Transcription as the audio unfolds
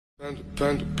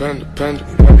Panda.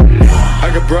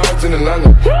 I got broads in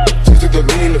Atlanta, just took the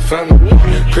lean in the family.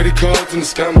 Credit cards and the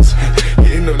scammers,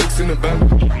 hitting the licks in the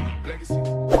band.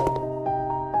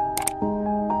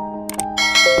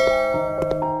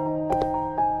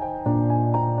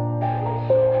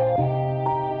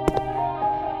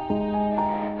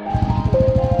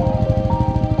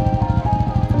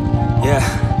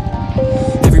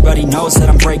 Everybody knows that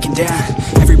I'm breaking down.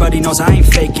 Everybody knows I ain't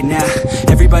faking now.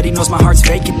 Everybody knows my heart's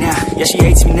vacant now. Yeah, she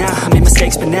hates me now, I made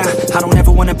mistakes but now I don't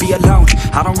ever wanna be alone.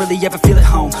 I don't really ever feel at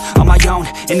home. On my own,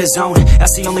 in the zone,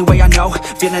 that's the only way I know.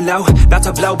 Feeling low, about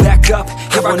to blow back up.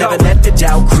 Here I won't ever let the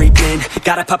doubt creep in.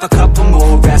 Gotta pop a couple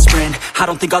more aspirin. I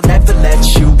don't think I'll ever let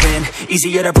you in.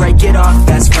 Easier to break it off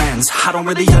best friends. I don't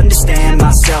really understand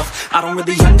myself. I don't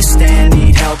really understand,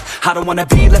 need help. I don't wanna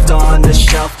be left on the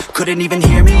shelf. Couldn't even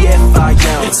hear me if I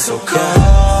yelled. It's so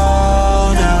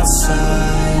cold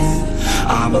outside,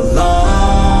 I'm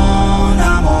alone,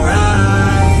 I'm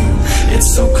alright.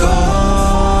 It's so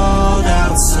cold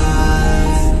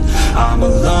outside, I'm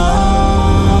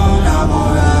alone, I'm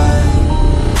alright.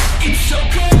 It's so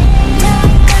cold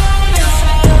outside,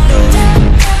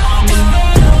 I'm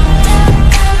alone,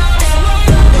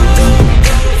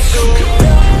 it's so cold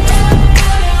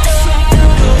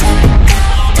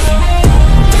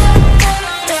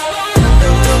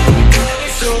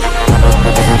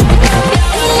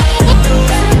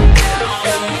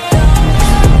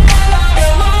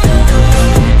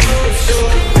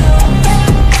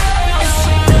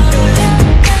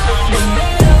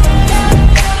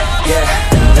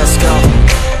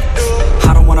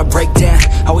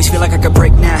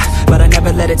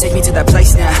let it take me to that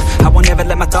place now. I won't ever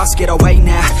let my thoughts get away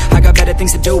now. I got better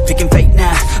things to do, picking fate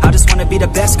now. I just wanna be the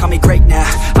best, call me great now.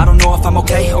 I don't know if I'm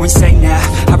okay or insane now.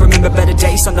 I remember better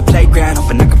days on the playground,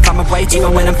 hoping I can find my way.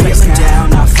 Even when I'm feeling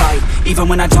down, I fight. Even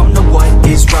when I don't know what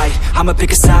is right, I'ma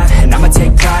pick a side and I'ma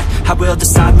take pride. I will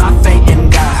decide my fate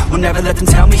and I will never let them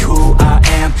tell me who I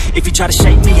am. If you try to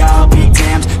shake me, I'll be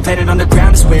damned. Planet on the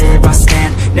ground is where I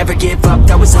stand. Never give up,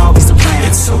 that was always the plan.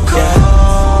 It's so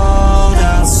cold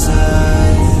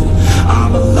outside,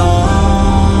 I'm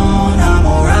alone, I'm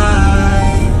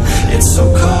alright. It's so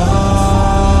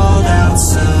cold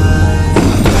outside,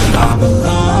 I'm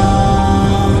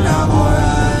alone, I'm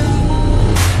alright.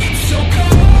 It's so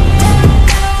cold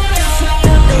outside,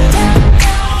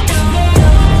 I'm alone,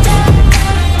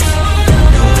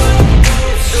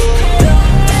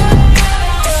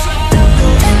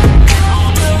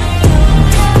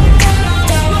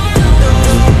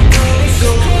 it's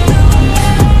so cold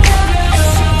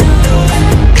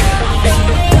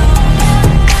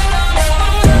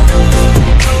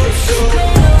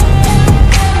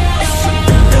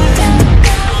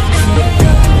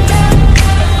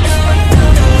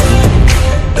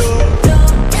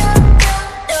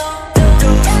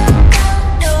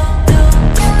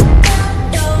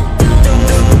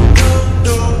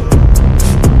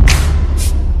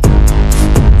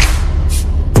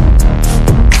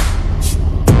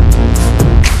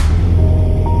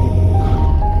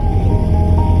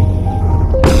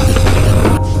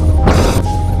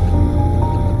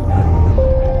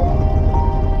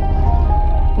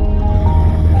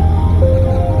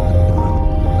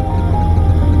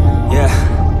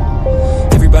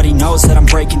that I'm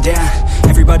breaking down.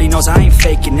 Everybody knows I ain't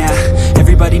faking now.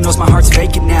 Everybody knows my heart's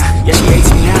vacant now. Yeah, she hates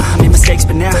me now, I made mistakes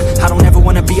but now I don't ever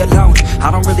wanna be alone.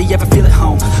 I don't really ever feel at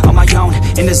home. On my own,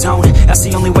 in the zone, that's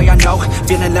the only way I know.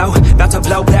 Feeling low, about to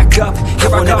blow back up. Here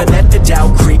I won't ever let the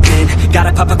doubt creep in.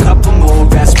 Gotta pop a couple more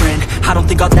aspirin. I don't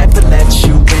think I'll ever let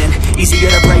you in. Easier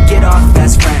to break it off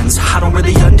best friends. I don't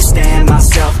really understand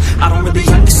myself. I don't really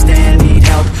understand, need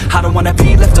help. I don't wanna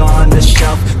be left on the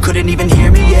shelf. Couldn't even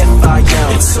hear me if I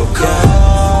yelled. It's so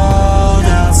cold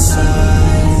outside,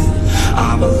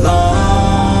 I'm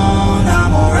alone,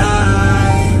 I'm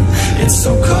alright. It's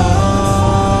so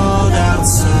cold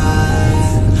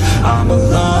outside, I'm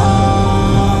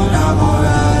alone, I'm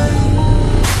alright.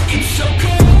 It's so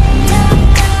cold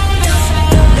outside,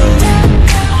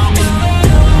 I'm alone,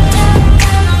 it's so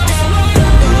cold.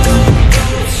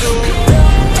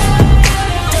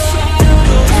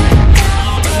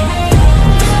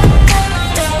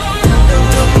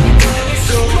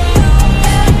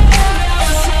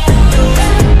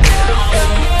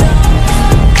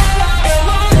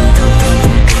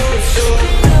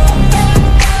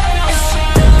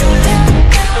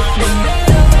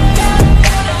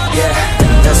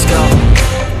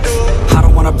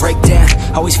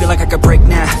 Always feel like I could break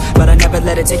now, but I never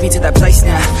let it take me to that place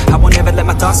now. I won't ever let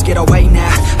my thoughts get away now.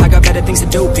 I got better things to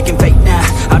do, picking fate now.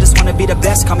 I just wanna be the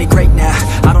best, call me great now.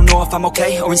 I don't know if I'm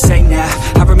okay or insane now.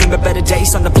 I remember better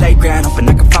days on the playground, hoping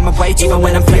I can find my way. Even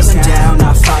when I'm feeling down,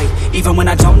 I fight. Even when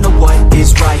I don't know what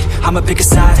is right, I'ma pick a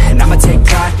side and I'ma take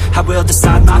pride. I will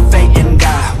decide my fate and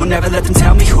I will never let them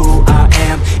tell me who I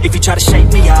am. If you try to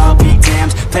shake me, I'll be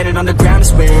damned. Planet on the ground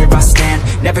is where I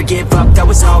stand. Never give up, that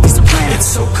was always the plan. It's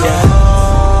so cold